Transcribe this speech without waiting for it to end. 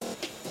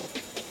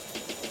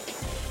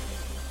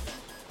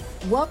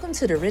Welcome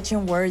to the Rich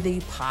and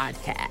Worthy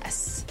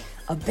podcast,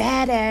 a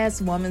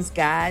badass woman's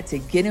guide to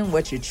getting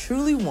what you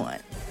truly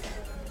want.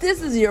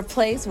 This is your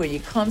place where you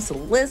come to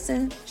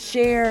listen,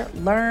 share,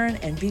 learn,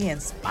 and be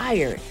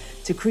inspired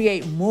to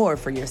create more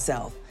for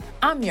yourself.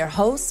 I'm your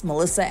host,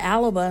 Melissa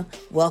Alaba.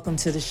 Welcome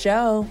to the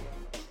show.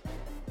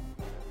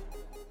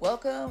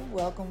 Welcome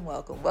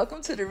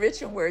to the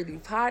Rich and Worthy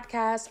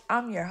podcast.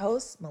 I'm your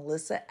host,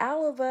 Melissa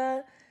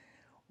Alaba.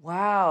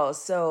 Wow,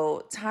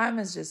 so time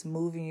is just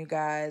moving, you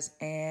guys,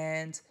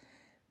 and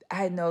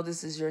I know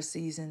this is your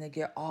season to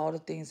get all the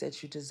things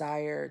that you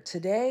desire.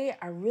 Today,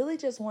 I really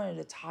just wanted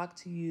to talk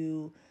to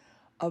you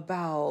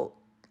about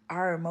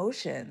our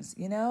emotions,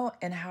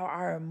 and how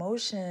our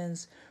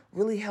emotions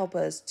really help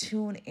us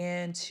tune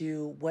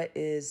into what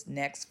is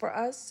next for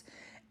us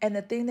and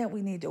the thing that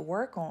we need to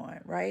work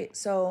on, right?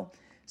 So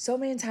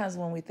many times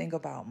when we think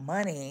about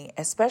money,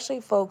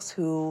 especially folks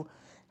who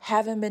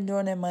haven't been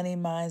doing their money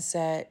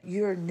mindset,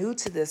 you're new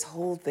to this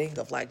whole thing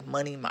of like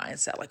money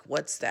mindset. Like,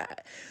 what's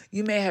that?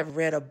 You may have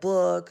read a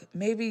book.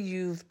 Maybe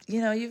you've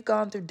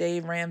gone through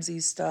Dave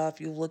Ramsey's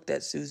stuff. You've looked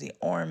at Susie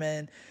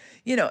Orman.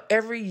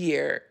 Every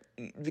year,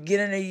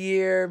 beginning of the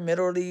year,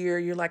 middle of the year,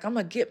 you're like, I'm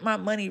going to get my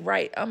money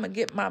right. I'm going to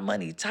get my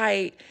money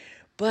tight.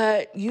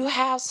 But you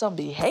have some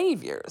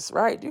behaviors,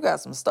 right? You got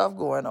some stuff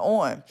going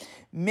on.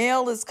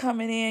 Mail is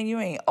coming in. You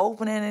ain't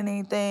opening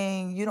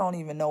anything. You don't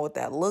even know what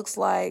that looks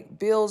like.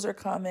 Bills are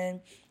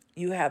coming.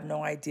 You have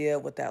no idea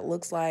what that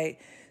looks like.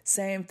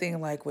 Same thing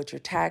like with your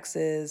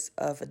taxes.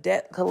 If a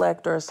debt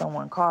collector or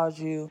someone calls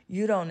you,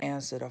 you don't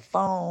answer the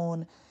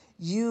phone.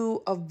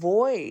 You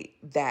avoid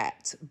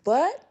that.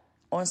 But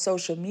on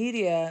social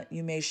media,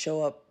 you may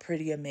show up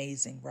pretty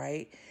amazing,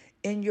 right?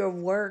 In your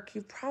work,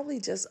 you're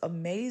probably just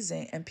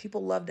amazing and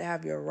people love to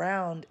have you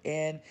around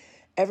and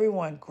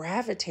everyone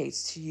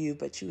gravitates to you,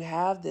 but you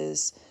have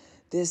this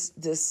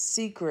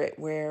secret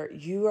where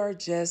you are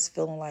just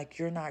feeling like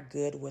you're not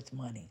good with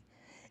money.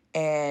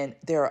 And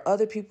there are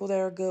other people that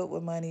are good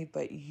with money,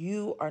 but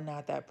you are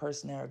not that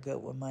person that are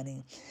good with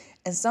money.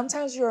 And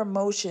sometimes your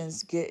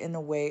emotions get in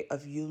the way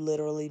of you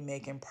literally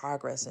making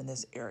progress in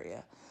this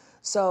area.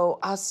 So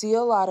I see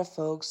a lot of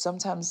folks,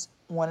 sometimes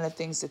one of the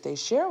things that they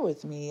share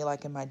with me,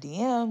 like in my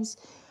DMs,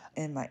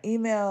 in my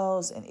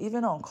emails, and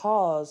even on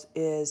calls,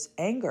 is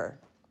anger.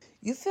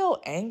 You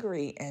feel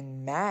angry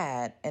and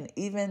mad and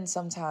even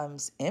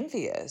sometimes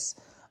envious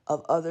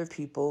of other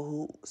people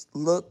who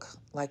look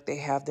like they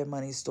have their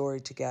money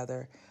story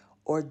together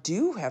or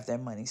do have their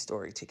money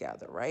story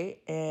together, right?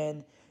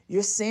 And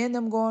you're seeing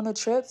them go on the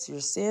trips,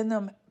 you're seeing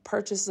them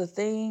purchase the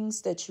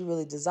things that you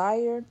really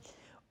desire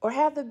or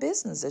have the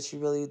business that you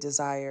really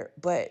desire,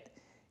 but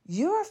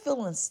you're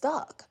feeling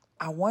stuck.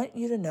 I want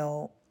you to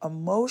know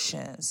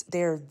emotions,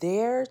 they're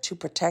there to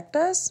protect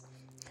us.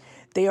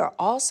 They are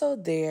also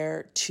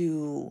there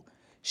to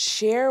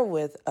share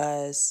with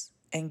us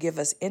and give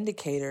us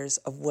indicators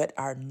of what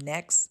our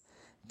next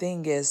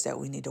thing is that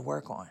we need to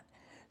work on.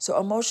 So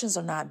emotions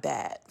are not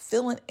bad.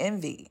 Feeling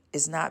envy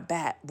is not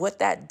bad. What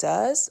that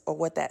does or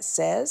what that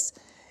says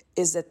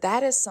is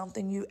that is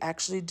something you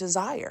actually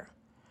desire.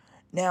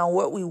 Now,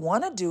 what we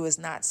want to do is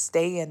not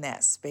stay in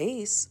that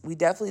space. We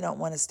definitely don't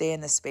want to stay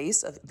in the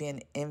space of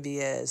being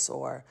envious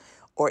or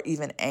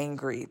even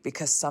angry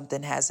because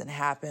something hasn't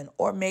happened.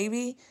 Or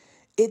maybe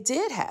it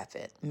did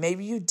happen.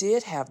 Maybe you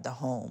did have the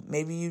home.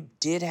 Maybe you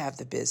did have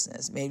the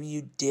business. Maybe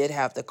you did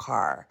have the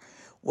car.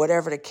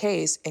 Whatever the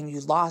case, and you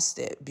lost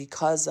it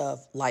because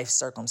of life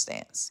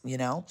circumstance,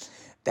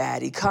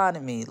 bad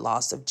economy,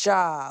 loss of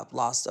job,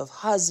 loss of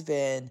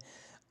husband,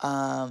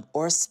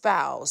 or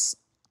spouse,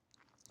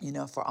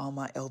 for all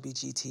my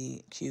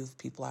LGBTQ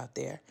people out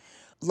there.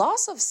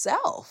 Loss of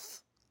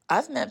self.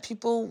 I've met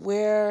people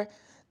where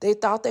they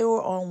thought they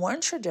were on one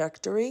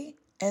trajectory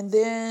and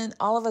then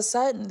all of a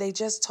sudden they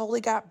just totally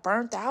got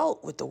burnt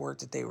out with the work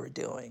that they were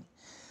doing.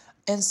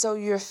 And so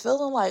you're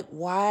feeling like,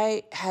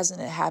 why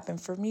hasn't it happened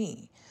for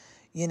me?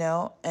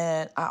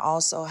 And I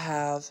also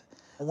have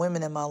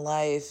women in my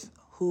life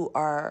who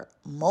are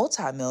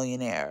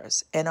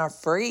multimillionaires and are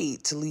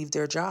afraid to leave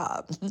their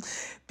job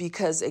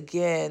because,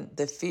 again,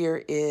 the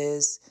fear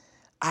is,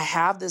 I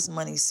have this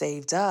money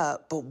saved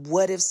up, but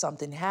what if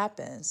something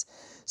happens?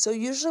 So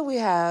usually we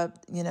have,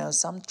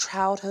 some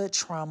childhood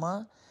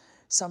trauma,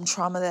 some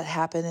trauma that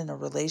happened in a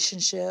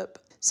relationship,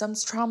 some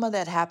trauma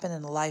that happened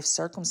in a life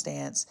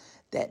circumstance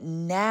that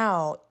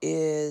now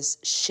is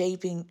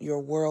shaping your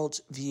world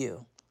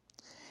view.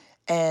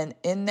 And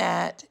in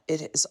that,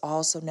 it is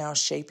also now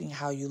shaping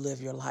how you live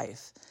your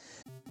life.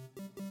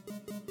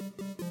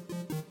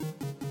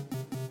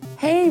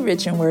 Hey,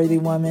 rich and worthy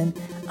woman.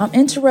 I'm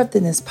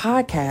interrupting this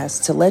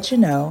podcast to let you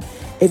know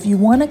if you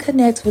want to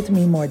connect with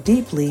me more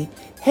deeply,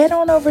 head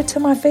on over to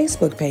my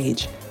Facebook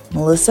page,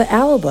 Melissa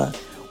Alaba,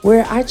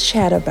 where I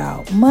chat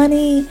about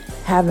money,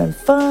 having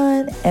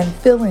fun, and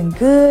feeling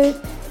good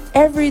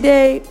every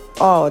day,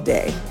 all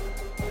day.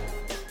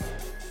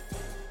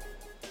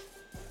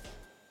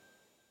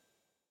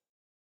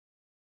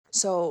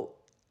 So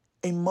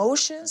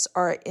emotions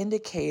are an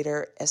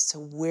indicator as to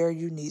where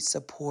you need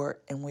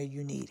support and where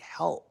you need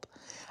help.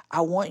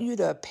 I want you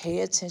to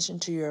pay attention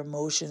to your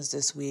emotions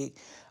this week.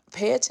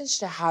 Pay attention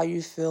to how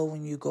you feel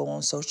when you go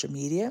on social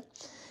media.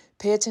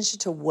 Pay attention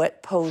to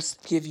what posts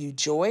give you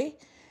joy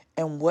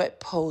and what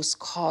posts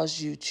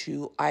cause you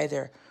to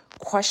either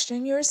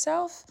question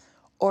yourself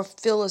or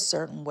feel a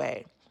certain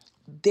way.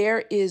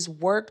 There is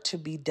work to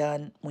be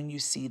done when you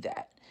see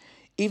that.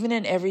 Even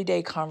in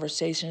everyday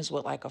conversations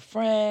with like a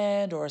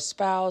friend or a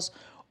spouse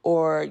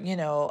or,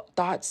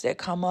 thoughts that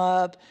come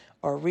up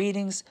or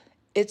readings,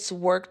 it's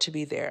work to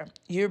be there.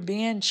 You're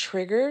being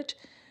triggered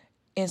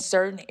in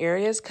certain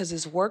areas because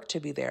it's work to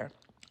be there.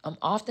 I'm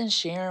often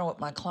sharing with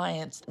my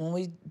clients when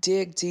we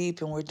dig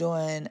deep and we're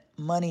doing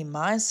money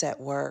mindset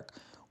work,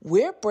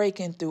 we're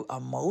breaking through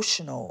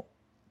emotional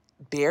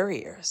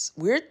barriers.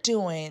 We're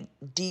doing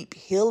deep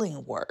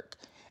healing work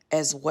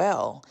as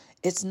well.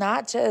 It's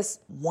not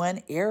just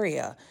one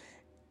area.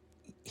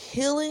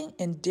 Healing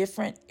in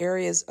different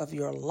areas of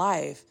your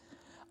life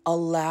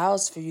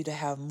allows for you to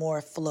have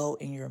more flow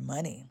in your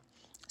money.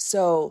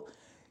 So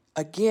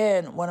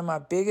again, one of my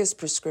biggest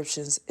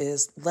prescriptions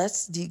is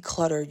let's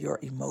declutter your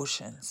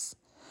emotions.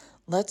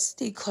 Let's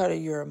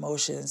declutter your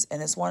emotions.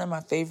 And it's one of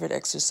my favorite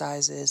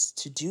exercises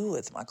to do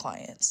with my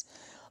clients.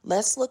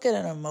 Let's look at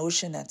an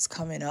emotion that's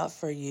coming up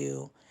for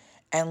you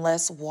and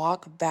let's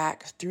walk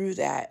back through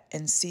that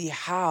and see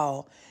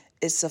how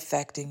it's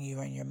affecting you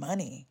and your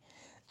money.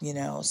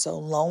 So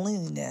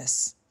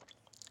loneliness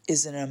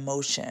is an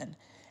emotion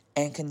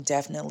and can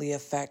definitely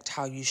affect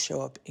how you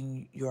show up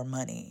in your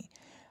money.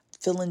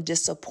 Feeling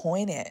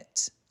disappointed,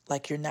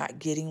 like you're not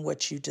getting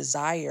what you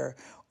desire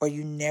or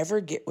you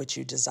never get what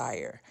you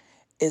desire,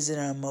 is an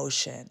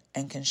emotion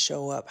and can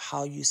show up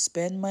how you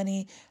spend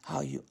money,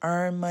 how you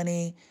earn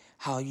money,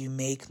 how you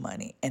make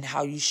money, and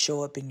how you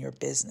show up in your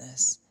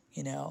business,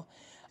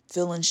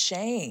 Feeling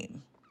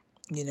shame,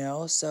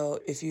 So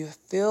if you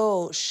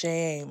feel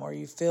shame or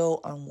you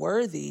feel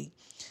unworthy,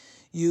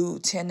 you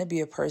tend to be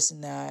a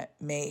person that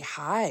may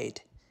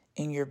hide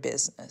in your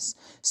business.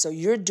 So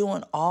you're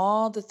doing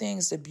all the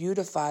things to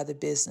beautify the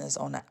business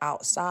on the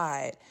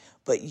outside,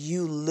 but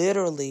you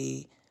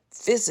literally,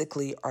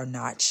 physically are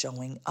not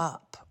showing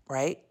up,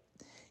 right?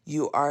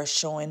 You are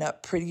showing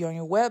up pretty on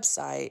your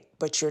website,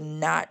 but you're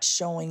not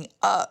showing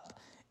up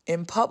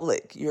in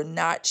public. You're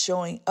not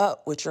showing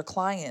up with your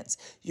clients.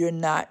 You're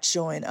not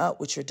showing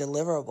up with your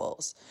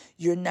deliverables.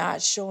 You're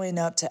not showing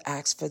up to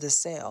ask for the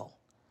sale.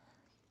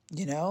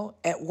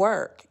 At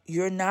work,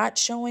 you're not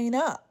showing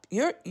up.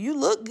 You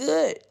look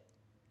good.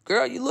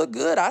 Girl, you look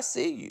good. I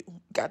see you.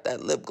 Got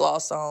that lip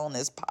gloss on,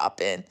 it's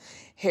popping,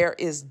 hair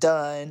is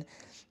done,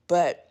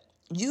 but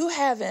you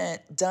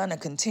haven't done a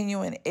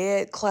continuing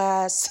ed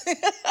class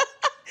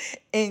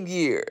in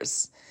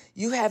years.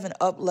 You haven't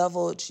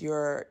up-leveled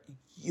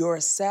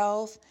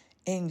yourself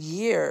in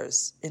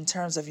years in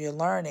terms of your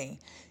learning.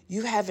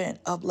 You haven't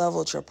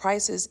up-leveled your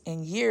prices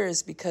in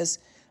years because,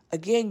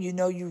 again, you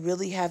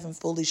really haven't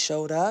fully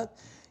showed up.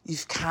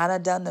 You've kind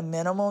of done the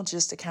minimum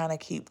just to kind of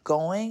keep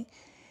going,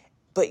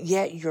 but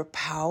yet you're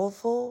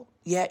powerful,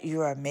 yet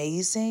you're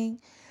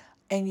amazing,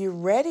 and you're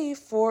ready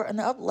for an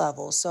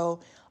up-level. So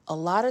a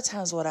lot of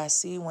times what I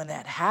see when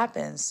that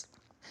happens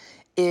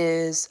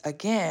is,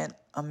 again,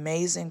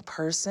 amazing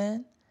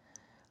person,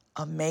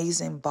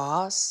 amazing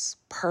boss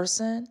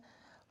person,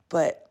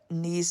 but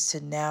needs to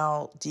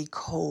now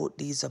decode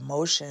these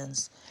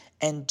emotions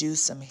and do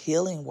some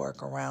healing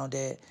work around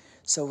it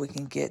so we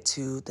can get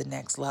to the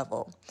next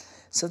level.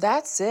 So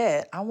that's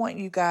it. I want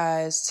you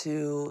guys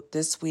to,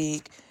 this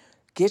week,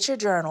 get your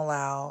journal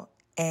out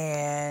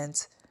and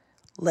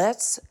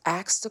let's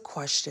ask the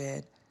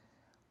question,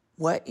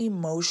 what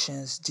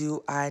emotions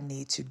do I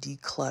need to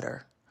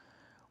declutter?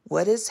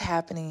 What is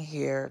happening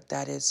here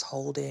that is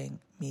holding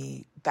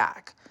me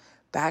back?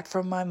 Back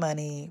from my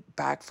money,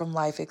 back from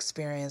life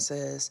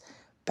experiences,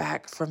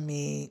 back from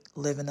me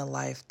living the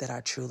life that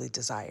I truly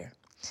desire.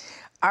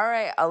 All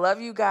right, I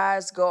love you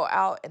guys. Go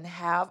out and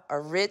have a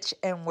rich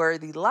and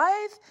worthy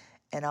life,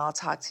 and I'll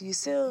talk to you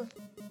soon.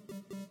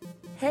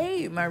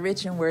 Hey, my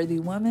rich and worthy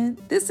woman.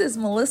 This is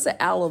Melissa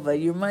Alava,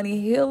 your money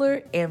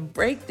healer and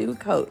breakthrough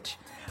coach.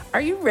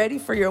 Are you ready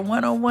for your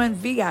one-on-one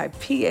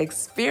VIP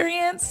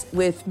experience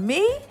with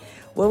me,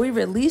 where we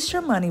release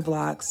your money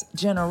blocks,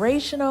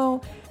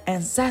 generational,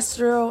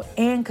 ancestral,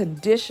 and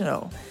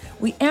conditional?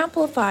 We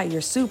amplify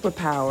your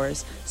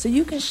superpowers so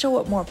you can show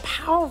up more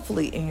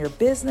powerfully in your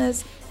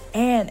business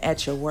and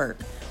at your work.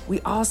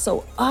 We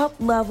also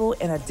up-level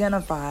and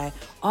identify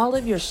all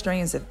of your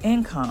streams of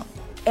income,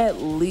 at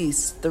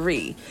least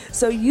 3,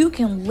 so you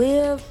can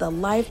live the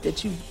life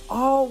that you've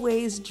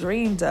always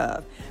dreamed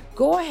of.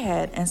 Go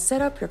ahead and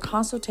set up your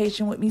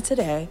consultation with me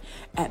today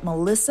at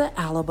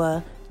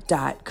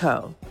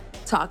melissaalaba.co.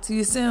 Talk to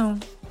you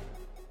soon.